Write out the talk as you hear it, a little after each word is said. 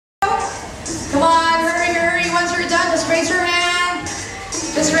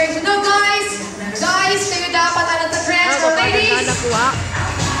Dua.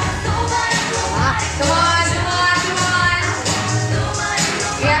 Come on, come on, come on.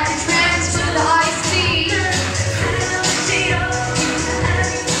 We have to transfer the iced tea. There you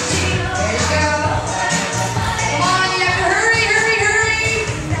go. Come on, you have to hurry, hurry, hurry.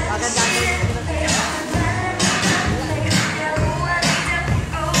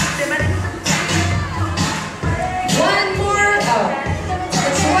 One more. Oh,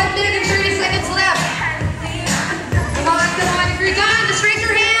 it's 1 minute and 30 seconds left. Come on, if you're done, just raise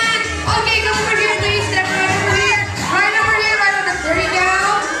your hand. Okay, come over here, please. Step right over here. Right over here, right over. There you go.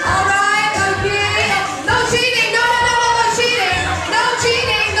 All right, okay. No cheating. No, no, no, no, no cheating. No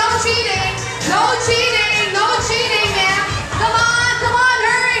cheating. No cheating. No cheating. No cheating, man. Come on.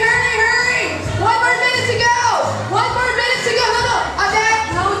 Hurry, hurry, hurry. 1 more minute to go. 1 more minute to go. No, no. Okay.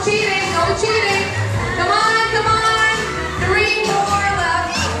 No cheating. No cheating. Come on, come on. 3 more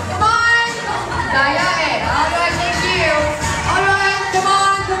left. Come on. Dayae. All right, thank you. All right, come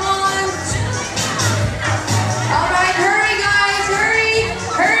on, come on. All right, hurry, guys, hurry.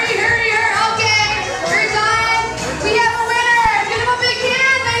 Hurry, hurry, hurry. Okay, you're done. We have a winner. Give him a big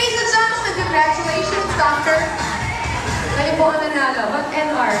hand, ladies and gentlemen. Congratulations, doctor. Kayo po ang nanalo. What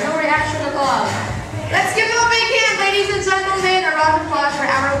NR? No reaction at all. Let's give them a big hand, ladies and gentlemen. A round of applause for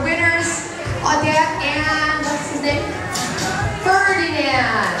our winners, Odette and, what's his name?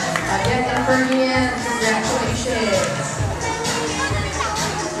 Ferdinand. Odette and Ferdinand, congratulations.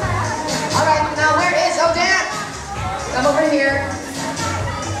 Alright, now where is Odette? Come over here.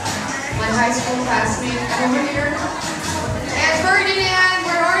 My high school classmate, come over here. And Ferdinand,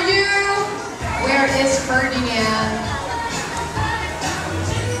 where are you? Where is Ferdinand?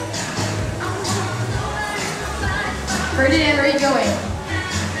 Ferdinand, where are you going?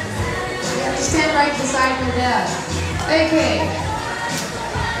 You have to stand right beside your dad. Okay.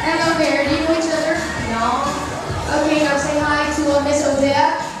 Hello there, do you